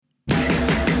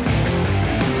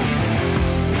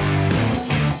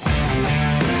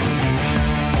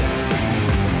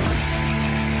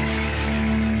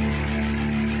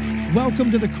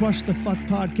Welcome to the Crush the Fuck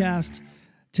podcast.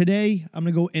 Today, I'm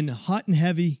going to go in hot and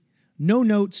heavy. No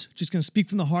notes, just going to speak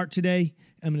from the heart today.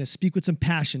 I'm going to speak with some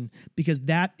passion because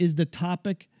that is the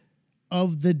topic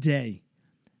of the day.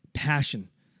 Passion.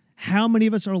 How many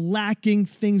of us are lacking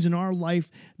things in our life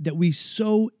that we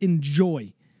so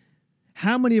enjoy?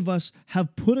 How many of us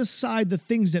have put aside the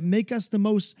things that make us the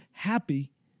most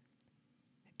happy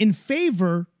in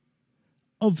favor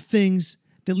of things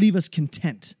that leave us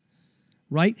content?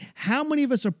 Right? How many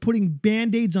of us are putting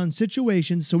Band-Aids on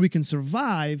situations so we can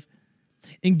survive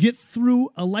and get through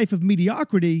a life of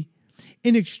mediocrity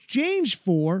in exchange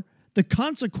for the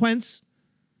consequence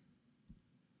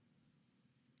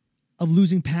of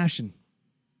losing passion,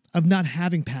 of not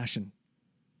having passion?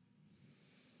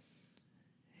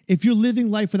 If you're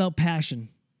living life without passion,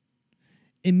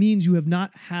 it means you do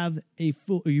not have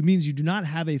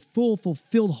a full,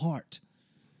 fulfilled heart.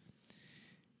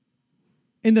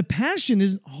 And the passion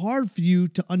isn't hard for you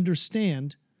to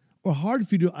understand or hard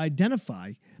for you to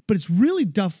identify, but it's really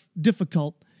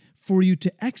difficult for you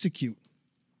to execute.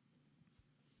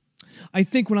 I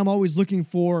think when I'm always looking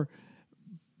for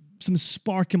some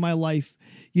spark in my life,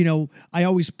 I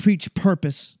always preach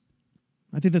purpose.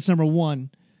 I think that's number one.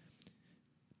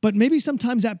 But maybe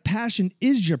sometimes that passion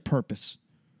is your purpose.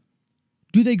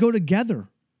 Do they go together?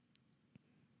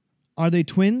 Are they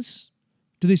twins?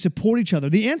 Do they support each other?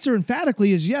 The answer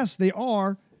emphatically is yes, they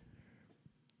are.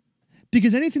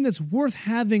 Because anything that's worth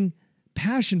having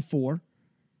passion for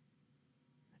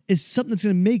is something that's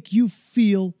going to make you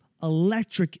feel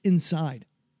electric inside.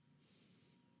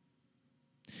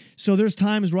 So there's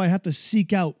times where I have to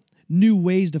seek out new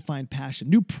ways to find passion,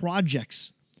 new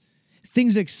projects,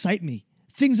 things that excite me,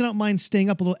 things that I don't mind staying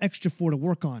up a little extra for to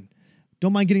work on.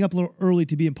 Don't mind getting up a little early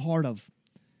to be a part of.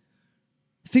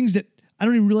 Things that I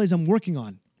don't even realize I'm working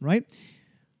on, right?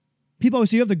 People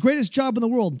always say, you have the greatest job in the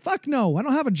world. Fuck no, I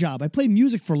don't have a job. I play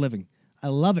music for a living. I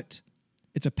love it.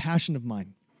 It's a passion of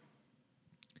mine.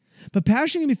 But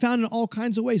passion can be found in all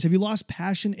kinds of ways. Have you lost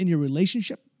passion in your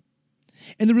relationship?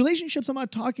 And the relationships I'm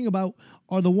not talking about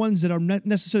are the ones that are not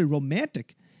necessarily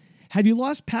romantic. Have you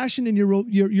lost passion in your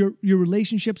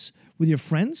relationships with your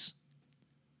friends?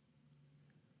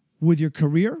 With your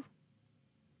career?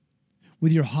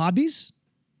 With your hobbies?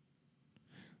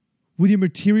 With your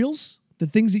materials, the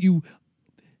things that you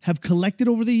have collected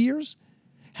over the years?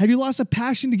 Have you lost a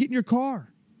passion to get in your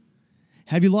car?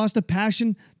 Have you lost a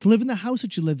passion to live in the house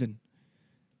that you live in?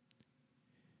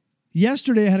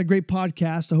 Yesterday, I had a great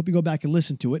podcast. I hope you go back and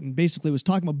listen to it. And basically, it was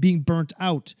talking about being burnt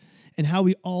out and how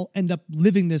we all end up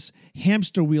living this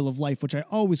hamster wheel of life, which I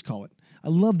always call it. I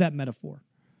love that metaphor.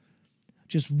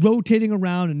 Just rotating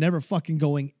around and never fucking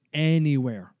going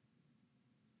anywhere.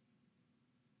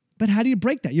 But how do you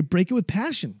break that? You break it with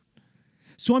passion.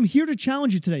 So I'm here to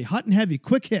challenge you today, hot and heavy,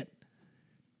 quick hit.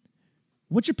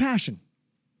 What's your passion?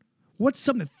 What's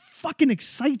something that fucking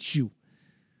excites you?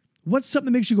 What's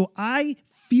something that makes you go, I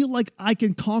feel like I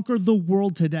can conquer the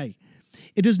world today?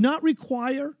 It does not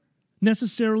require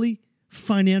necessarily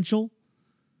financial,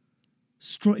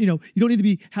 you don't need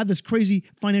to have this crazy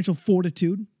financial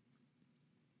fortitude.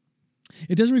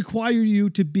 It doesn't require you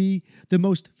to be the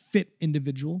most fit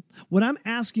individual. What I'm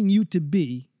asking you to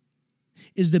be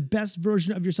is the best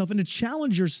version of yourself and to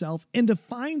challenge yourself and to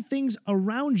find things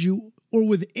around you or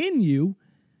within you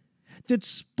that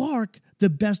spark the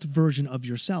best version of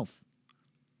yourself.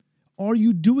 Are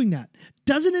you doing that?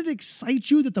 Doesn't it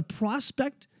excite you that the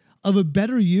prospect of a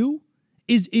better you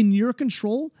is in your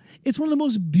control? It's one of the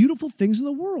most beautiful things in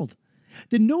the world,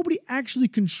 that nobody actually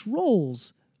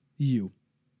controls you.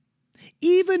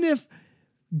 Even if,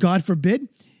 God forbid,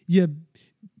 you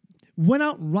went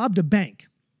out and robbed a bank,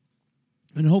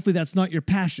 and hopefully that's not your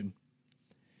passion,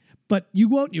 but you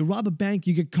go out and you rob a bank,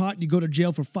 you get caught, and you go to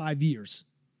jail for 5 years.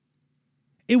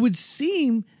 It would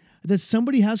seem that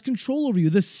somebody has control over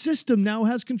you. The system now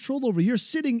has control over you. You're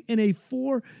sitting in a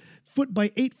 4-foot by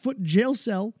 8-foot jail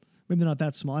cell. Maybe they're not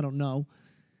that small, I don't know.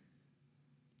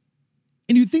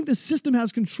 And you think the system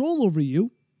has control over you,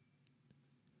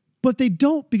 but they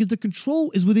don't, because the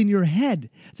control is within your head.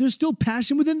 There's still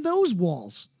passion within those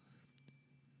walls.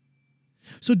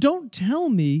 So don't tell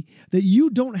me that you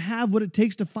don't have what it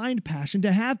takes to find passion,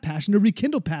 to have passion, to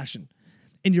rekindle passion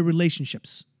in your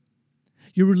relationships.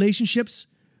 Your relationships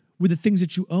with the things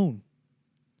that you own.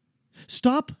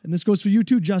 Stop, and this goes for you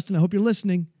too, Justin. I hope you're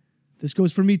listening. This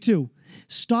goes for me too.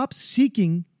 Stop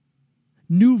seeking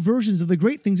new versions of the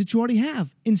great things that you already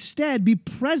have. Instead, be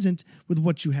present with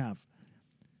what you have.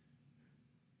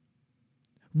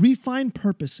 Refine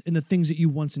purpose in the things that you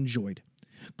once enjoyed.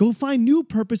 Go find new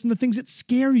purpose in the things that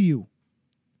scare you.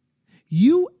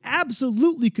 You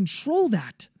absolutely control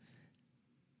that.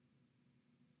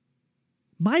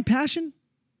 My passion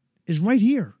is right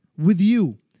here with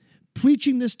you,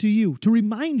 preaching this to you, to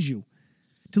remind you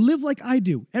to live like I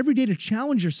do every day, to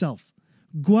challenge yourself,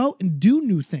 go out and do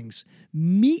new things,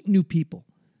 meet new people,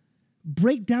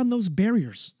 break down those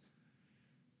barriers.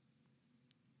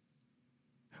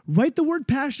 Write the word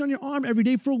passion on your arm every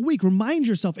day for a week. Remind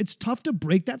yourself it's tough to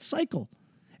break that cycle.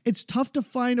 It's tough to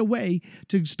find a way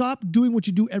to stop doing what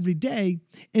you do every day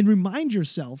and remind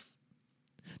yourself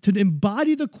to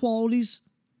embody the qualities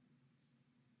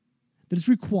that is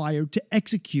required to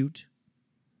execute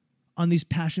on these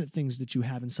passionate things that you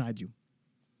have inside you.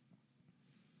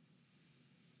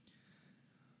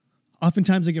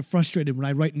 Oftentimes I get frustrated when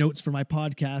I write notes for my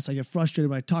podcast. I get frustrated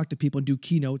when I talk to people and do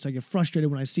keynotes. I get frustrated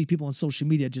when I see people on social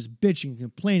media just bitching and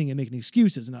complaining and making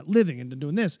excuses and not living and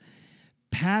doing this.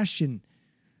 Passion,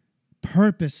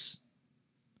 purpose,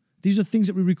 these are things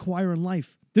that we require in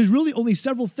life. There's really only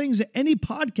several things that any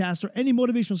podcast or any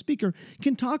motivational speaker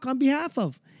can talk on behalf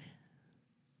of.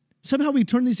 Somehow we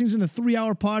turn these things into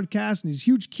 3-hour podcasts and these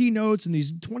huge keynotes and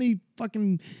these 20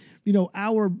 fucking,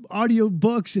 hour audio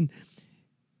books, and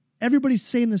everybody's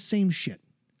saying the same shit.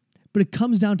 But it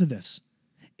comes down to this.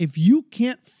 If you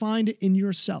can't find it in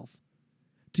yourself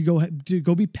to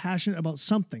go be passionate about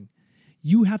something,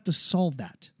 you have to solve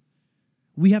that.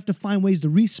 We have to find ways to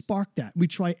re-spark that. We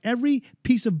try every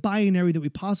piece of binary that we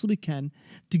possibly can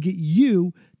to get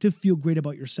you to feel great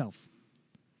about yourself.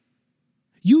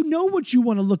 You know what you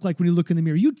want to look like when you look in the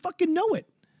mirror. You fucking know it.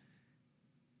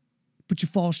 But you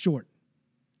fall short.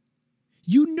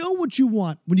 You know what you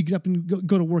want when you get up and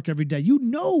go to work every day. You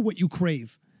know what you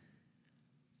crave.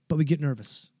 But we get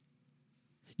nervous.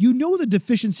 You know the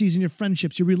deficiencies in your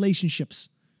friendships, your relationships.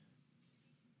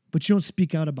 But you don't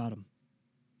speak out about them.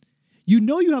 You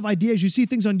know you have ideas. You see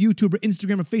things on YouTube or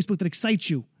Instagram or Facebook that excite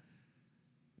you.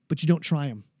 But you don't try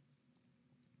them.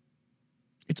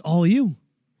 It's all you.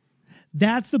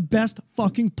 That's the best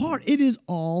fucking part. It is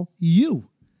all you.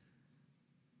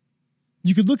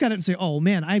 You could look at it and say, oh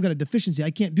man, I've got a deficiency.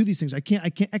 I can't do these things. I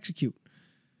can't execute.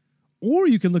 Or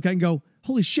you can look at it and go,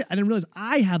 holy shit, I didn't realize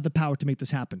I have the power to make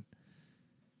this happen.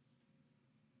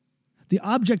 The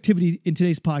objectivity in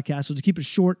today's podcast was to keep it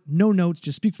short, no notes,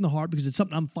 just speak from the heart, because it's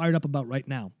something I'm fired up about right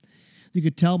now. You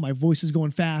could tell my voice is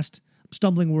going fast. I'm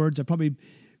stumbling words. I probably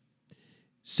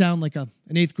sound like an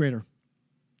 8th grader.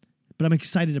 But I'm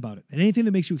excited about it. And anything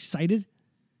that makes you excited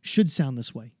should sound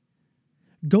this way.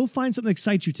 Go find something that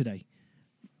excites you today.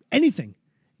 Anything.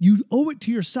 You owe it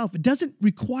to yourself. It doesn't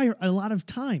require a lot of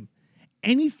time.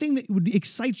 Anything that would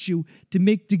excite you to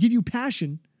give you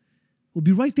passion will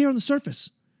be right there on the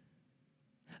surface.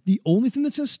 The only thing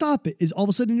that's going to stop it is all of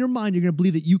a sudden in your mind, you're going to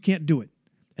believe that you can't do it.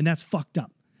 And that's fucked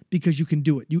up, because you can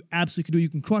do it. You absolutely can do it. You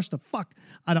can crush the fuck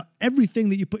out of everything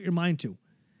that you put your mind to.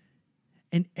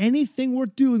 And anything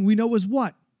worth doing, we know is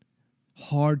what?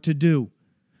 Hard to do.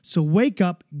 So wake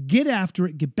up, get after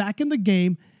it, get back in the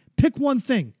game, pick one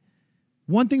thing.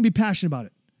 One thing, be passionate about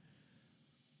it.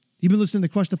 You've been listening to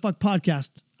the Crush the Fuck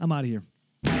podcast. I'm out of here.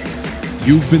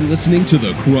 You've been listening to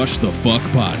the Crush the Fuck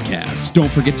podcast.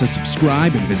 Don't forget to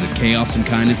subscribe and visit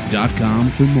chaosandkindness.com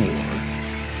for more.